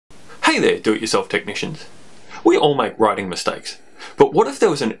Hey there, do-it-yourself technicians. We all make writing mistakes, but what if there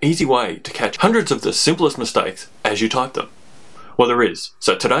was an easy way to catch hundreds of the simplest mistakes as you type them? Well, there is,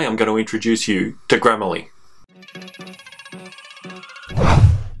 so today I'm going to introduce you to Grammarly.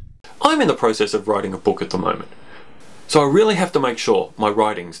 I'm in the process of writing a book at the moment, so I really have to make sure my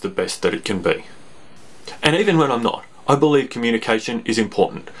writing's the best that it can be. And even when I'm not, I believe communication is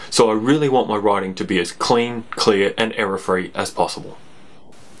important, so I really want my writing to be as clean, clear and error-free as possible.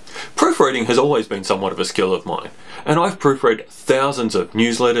 Proofreading has always been somewhat of a skill of mine, and I've proofread thousands of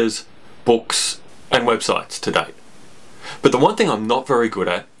newsletters, books and websites to date. But the one thing I'm not very good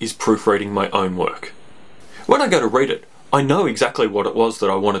at is proofreading my own work. When I go to read it, I know exactly what it was that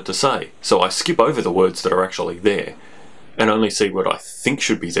I wanted to say, so I skip over the words that are actually there, and only see what I think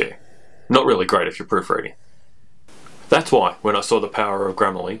should be there. Not really great if you're proofreading. That's why, when I saw the power of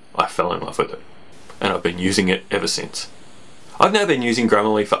Grammarly, I fell in love with it, and I've been using it ever since. I've now been using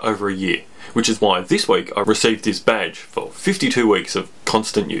Grammarly for over a year, which is why this week I received this badge for 52 weeks of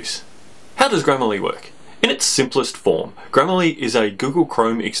constant use. How does Grammarly work? In its simplest form, Grammarly is a Google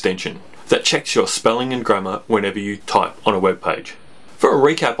Chrome extension that checks your spelling and grammar whenever you type on a web page. For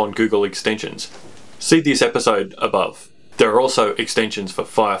a recap on Google extensions, see this episode above. There are also extensions for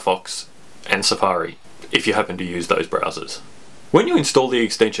Firefox and Safari, if you happen to use those browsers. When you install the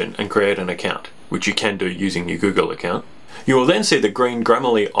extension and create an account, which you can do using your Google account, you will then see the green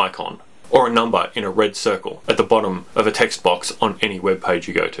Grammarly icon, or a number in a red circle at the bottom of a text box on any web page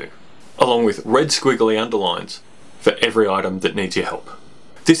you go to, along with red squiggly underlines for every item that needs your help.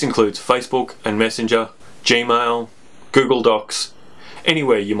 This includes Facebook and Messenger, Gmail, Google Docs,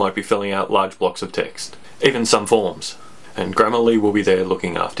 anywhere you might be filling out large blocks of text, even some forms, and Grammarly will be there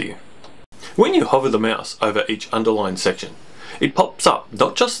looking after you. When you hover the mouse over each underlined section, it pops up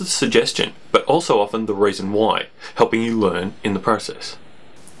not just the suggestion, but also often the reason why, helping you learn in the process.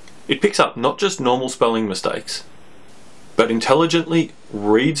 It picks up not just normal spelling mistakes, but intelligently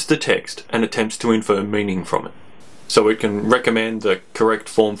reads the text and attempts to infer meaning from it. So it can recommend the correct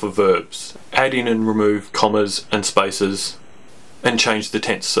form for verbs, add in and remove commas and spaces, and change the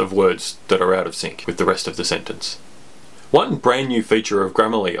tense of words that are out of sync with the rest of the sentence. One brand new feature of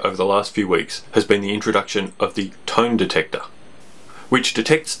Grammarly over the last few weeks has been the introduction of the tone detector, which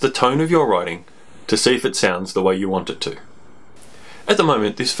detects the tone of your writing to see if it sounds the way you want it to. At the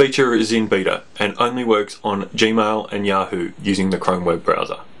moment, this feature is in beta and only works on Gmail and Yahoo using the Chrome web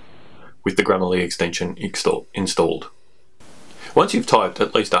browser, with the Grammarly extension installed. Once you've typed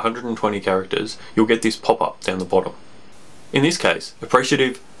at least 120 characters, you'll get this pop-up down the bottom. In this case,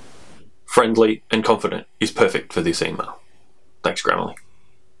 appreciative, friendly and confident is perfect for this email. Thanks, Grammarly.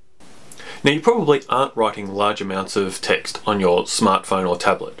 Now, you probably aren't writing large amounts of text on your smartphone or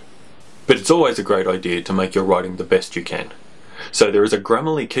tablet, but it's always a great idea to make your writing the best you can. So there is a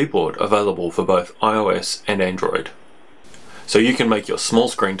Grammarly keyboard available for both iOS and Android, so you can make your small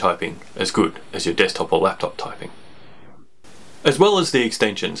screen typing as good as your desktop or laptop typing. As well as the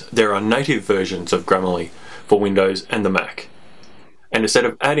extensions, there are native versions of Grammarly for Windows and the Mac, and a set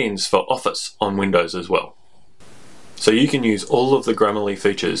of add-ins for Office on Windows as well. So you can use all of the Grammarly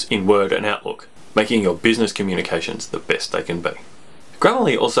features in Word and Outlook, making your business communications the best they can be.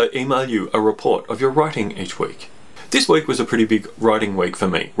 Grammarly also email you a report of your writing each week. This week was a pretty big writing week for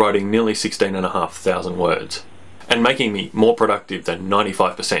me, writing nearly 16,500 words, and making me more productive than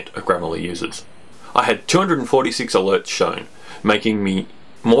 95% of Grammarly users. I had 246 alerts shown, making me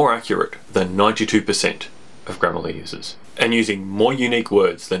more accurate than 92% of Grammarly users, and using more unique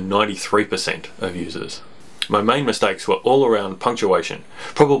words than 93% of users. My main mistakes were all around punctuation,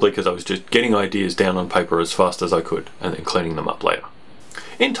 probably because I was just getting ideas down on paper as fast as I could and then cleaning them up later.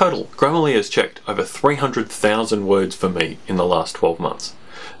 In total, Grammarly has checked over 300,000 words for me in the last 12 months.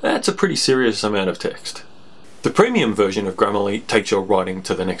 That's a pretty serious amount of text. The premium version of Grammarly takes your writing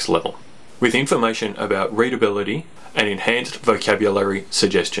to the next level, with information about readability and enhanced vocabulary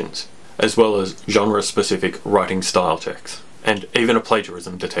suggestions, as well as genre-specific writing style checks, and even a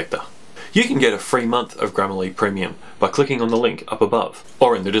plagiarism detector. You can get a free month of Grammarly Premium by clicking on the link up above,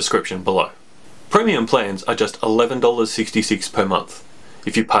 or in the description below. Premium plans are just $11.66 per month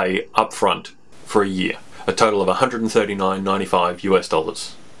if you pay upfront for a year, a total of $139.95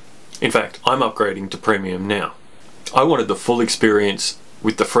 US. In fact, I'm upgrading to Premium now. I wanted the full experience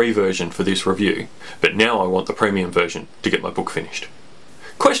with the free version for this review, but now I want the Premium version to get my book finished.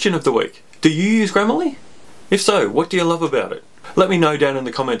 Question of the week: do you use Grammarly? If so, what do you love about it? Let me know down in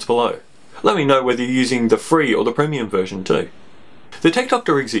the comments below. Let me know whether you're using the free or the premium version too. The Tech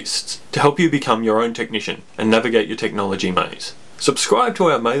Doctor exists to help you become your own technician and navigate your technology maze. Subscribe to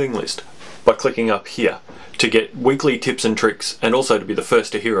our mailing list by clicking up here to get weekly tips and tricks and also to be the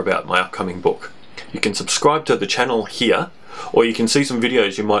first to hear about my upcoming book. You can subscribe to the channel here, or you can see some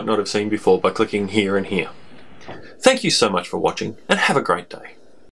videos you might not have seen before by clicking here and here. Thank you so much for watching, and have a great day.